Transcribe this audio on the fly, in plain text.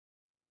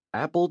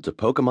Apple to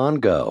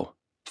Pokemon Go.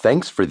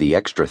 Thanks for the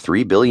extra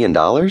 $3 billion?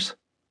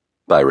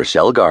 By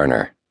Rochelle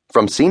Garner,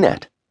 from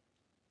CNET.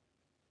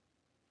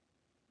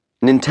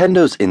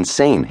 Nintendo's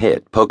insane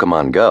hit,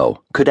 Pokemon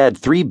Go, could add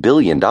 $3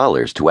 billion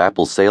to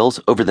Apple's sales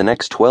over the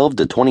next 12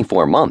 to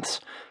 24 months,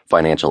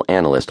 financial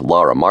analyst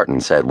Laura Martin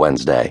said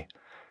Wednesday.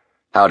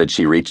 How did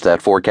she reach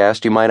that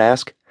forecast, you might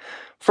ask?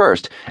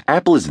 First,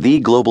 Apple is the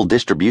global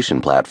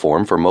distribution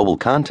platform for mobile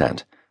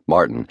content.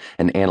 Martin,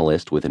 an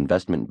analyst with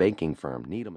investment banking firm Needham